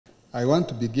I want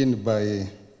to begin by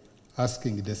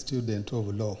asking the student of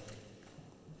law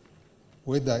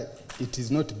whether it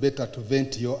is not better to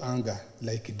vent your anger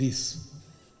like this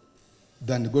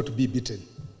than go to be beaten.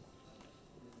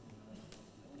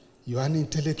 You are an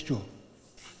intellectual.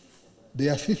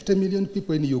 There are 50 million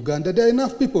people in Uganda. There are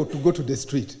enough people to go to the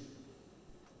street.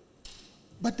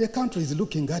 But the country is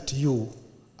looking at you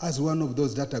as one of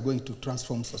those that are going to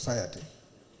transform society.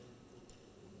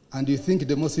 And you think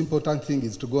the most important thing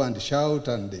is to go and shout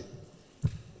and...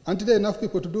 Aren't there enough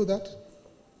people to do that?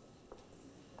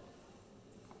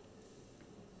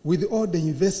 With all the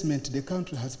investment the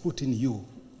country has put in you,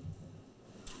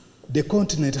 the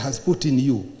continent has put in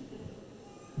you,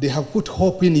 they have put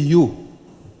hope in you,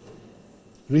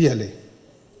 really.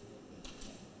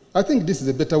 I think this is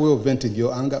a better way of venting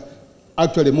your anger.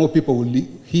 Actually, more people will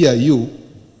hear you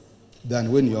than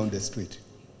when you're on the street.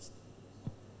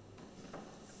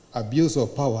 Abuse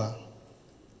of power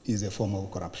is a form of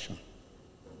corruption.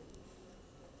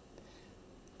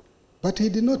 But he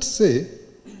did not say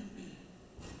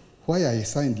why I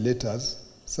signed letters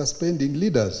suspending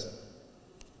leaders.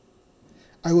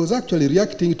 I was actually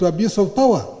reacting to abuse of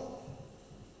power.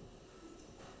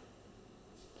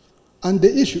 And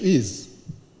the issue is,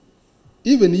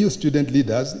 even you student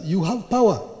leaders, you have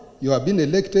power. You have been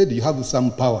elected, you have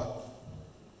some power.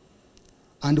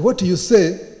 And what you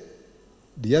say,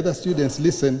 the other students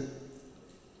listen.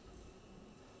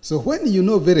 So when you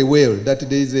know very well that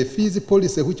there is a fees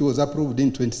policy which was approved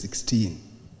in 2016,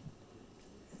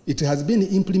 it has been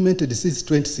implemented since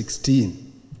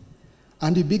 2016,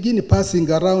 and you begin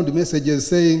passing around messages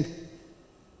saying,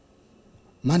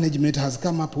 management has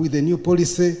come up with a new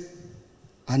policy,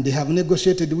 and they have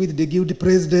negotiated with the guild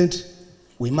president,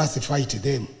 we must fight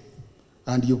them.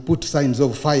 And you put signs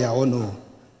of fire on all.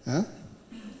 Huh?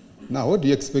 Now, what do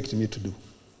you expect me to do?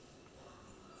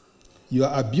 You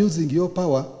are abusing your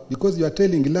power because you are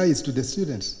telling lies to the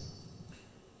students.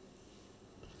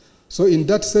 So in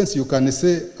that sense, you can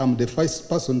say, I'm the first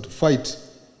person to fight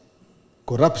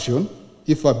corruption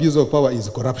if abuse of power is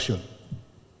corruption.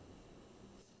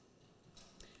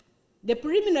 The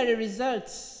preliminary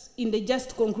results in the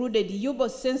just concluded UBO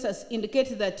census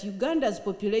indicate that Uganda's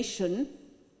population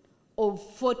of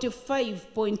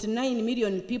 45.9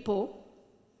 million people,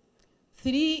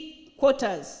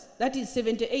 3/4, that is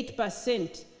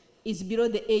 78%, is below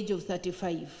the age of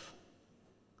 35.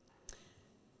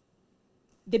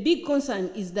 The big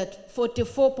concern is that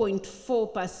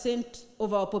 44.4%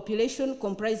 of our population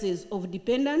comprises of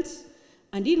dependents,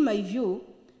 and in my view,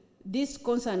 this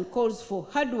concern calls for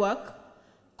hard work,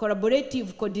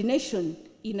 collaborative coordination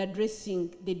in addressing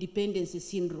the dependency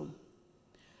syndrome.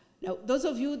 Now, those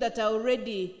of you that are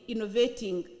already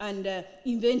innovating and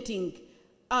inventing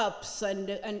apps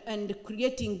and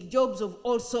creating jobs of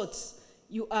all sorts,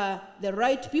 you are the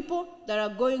right people that are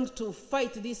going to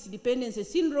fight this dependency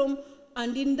syndrome,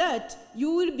 and in that,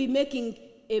 you will be making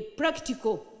a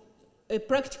practical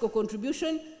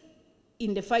contribution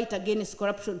in the fight against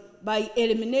corruption by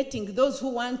eliminating those who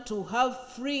want to have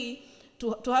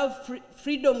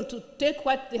freedom to take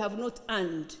what they have not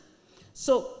earned.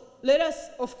 So let us,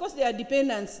 of course, there are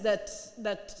dependents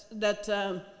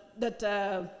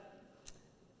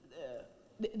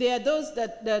there are those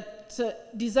that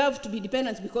deserve to be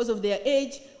dependents because of their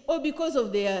age or because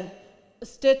of their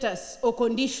status or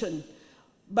condition.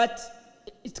 But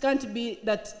it can't be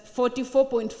that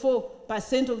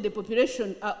 44.4% of the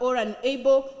population are all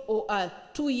unable or are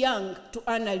too young to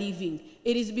earn a living.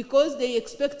 It is because they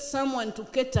expect someone to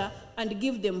cater and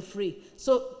give them free.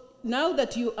 So now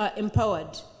that you are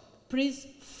empowered, please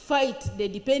fight the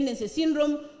dependency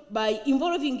syndrome by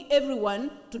involving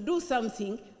everyone to do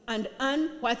something and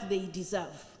earn what they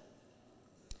deserve.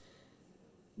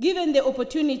 Given the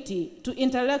opportunity to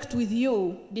interact with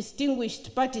you,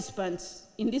 distinguished participants,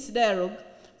 in this dialogue,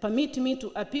 permit me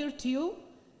to appeal to you,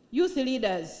 youth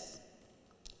leaders,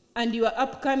 and your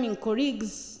upcoming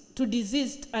colleagues to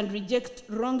desist and reject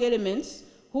wrong elements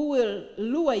who will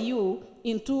lure you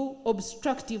into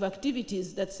obstructive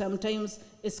activities that sometimes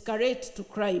escalate to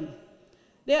crime.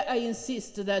 There I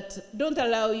insist that don't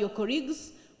allow your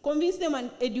colleagues, convince them and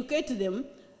educate them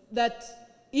that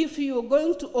if you're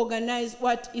going to organize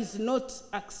what is not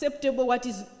acceptable, what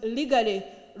is legally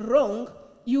wrong,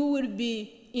 you will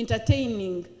be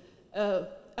entertaining,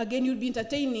 you'll be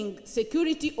entertaining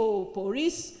security or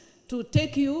police to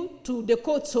take you to the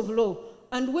courts of law.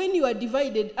 And when you are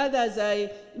divided, others are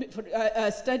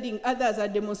studying, others are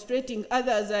demonstrating,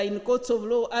 others are in courts of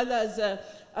law, others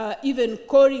are even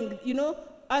calling,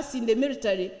 us in the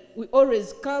military, we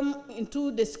always come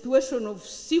into the situation of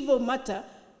civil matter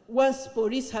once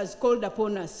police has called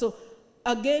upon us. So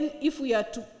again, if we are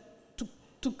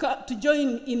to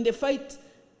join in the fight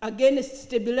against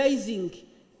stabilizing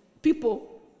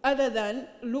people other than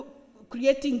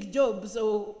creating jobs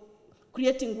or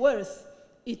creating wealth,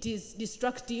 it is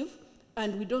destructive,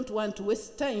 and we don't want to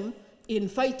waste time in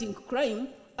fighting crime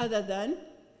other than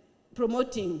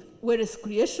promoting wealth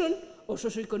creation or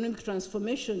socio-economic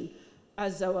transformation,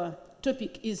 as our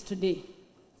topic is today.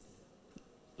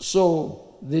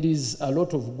 So there is a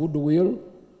lot of goodwill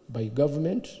by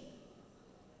government.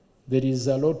 There is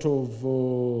a lot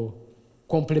of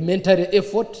complementary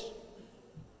effort.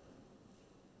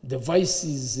 The voice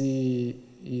is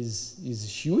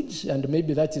huge, and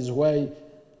maybe that is why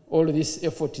all this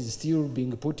effort is still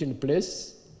being put in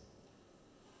place.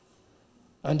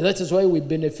 And that is why we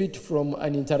benefit from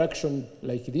an interaction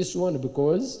like this one,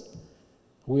 because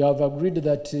we have agreed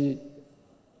that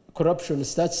corruption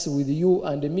starts with you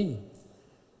and me,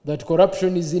 that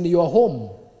corruption is in your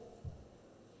home.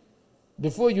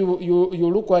 Before you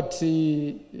look at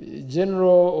General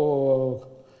or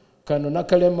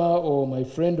Kanonakalema or my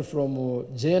friend from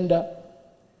Gender,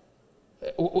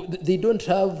 they don't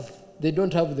have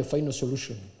the final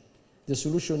solution. The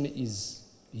solution is,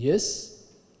 yes,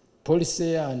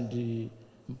 policy and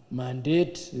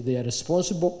mandate, they are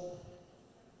responsible,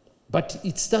 but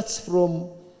it starts from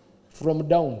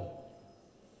down.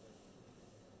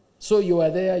 So you are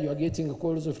there, you are getting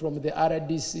calls from the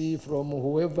RDC, from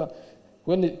whoever,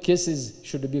 when the cases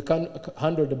should be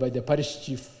handled by the parish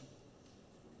chief,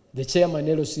 the chairman,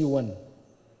 LOC1.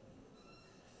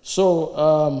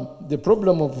 So the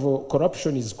problem of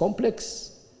corruption is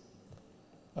complex.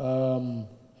 There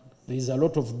is a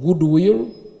lot of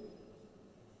goodwill.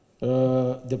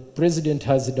 The president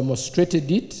has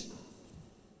demonstrated it.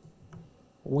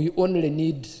 We only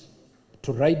need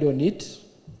to ride on it.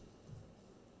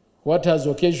 What has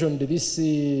occasioned this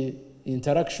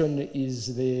interaction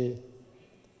is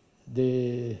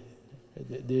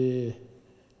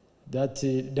that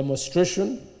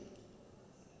demonstration.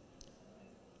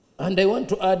 And I want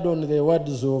to add on the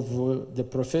words of the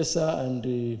professor and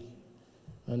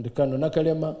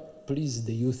Kanonakalema, please,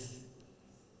 the youth,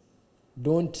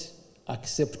 don't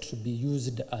accept to be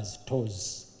used as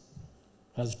toys.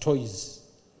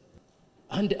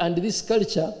 And this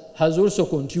culture has also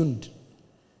continued.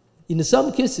 In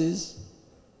some cases,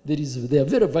 there are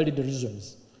very valid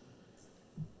reasons.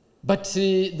 But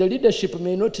the leadership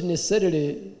may not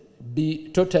necessarily be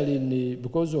totally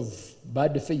because of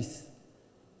bad faith.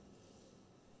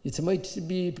 It might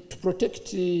be to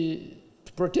protect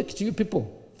you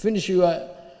people. Finish your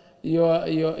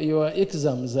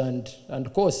exams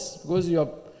and course, because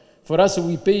for us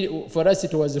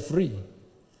it was free.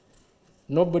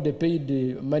 Nobody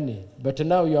paid money, but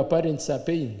now your parents are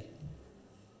paying.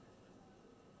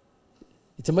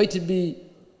 There might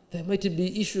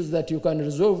be issues that you can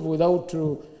resolve without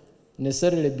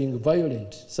necessarily being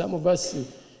violent. Some of us,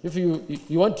 if you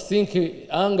want to think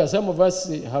anger, some of us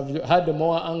have had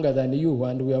more anger than you,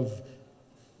 and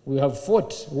we have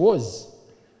fought wars.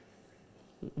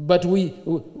 But we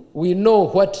know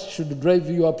what should drive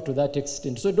you up to that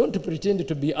extent. So don't pretend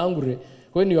to be angry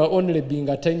when you are only being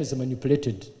at times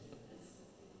manipulated.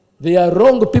 They are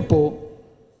wrong people.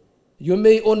 You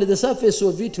may on the surface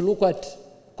of it look at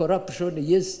corruption,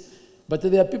 yes, but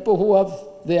there are people who have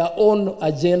their own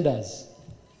agendas.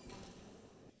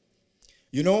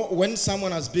 You know, when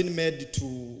someone has been made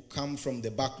to come from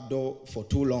the back door for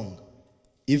too long,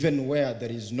 even where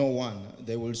there is no one,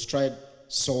 they will strive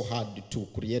so hard to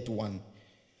create one.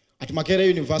 At Makerere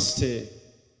University,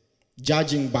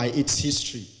 judging by its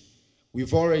history,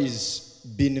 we've always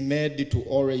been made to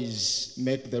always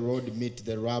make the road meet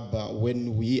the rubber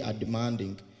when we are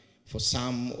demanding for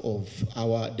some of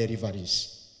our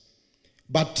deliveries.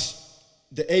 But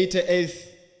the 88th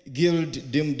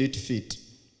Guild deemed it fit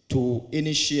to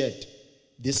initiate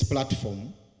this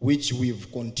platform, which we've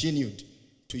continued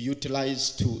to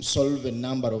utilize to solve a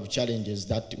number of challenges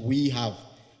that we have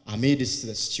amidst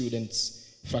the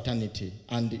students' fraternity.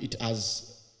 And it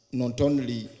has not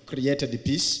only created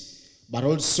peace, but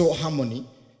also harmony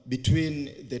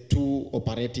between the two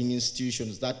operating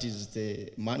institutions, that is the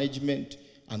management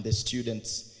and the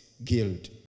students' guild.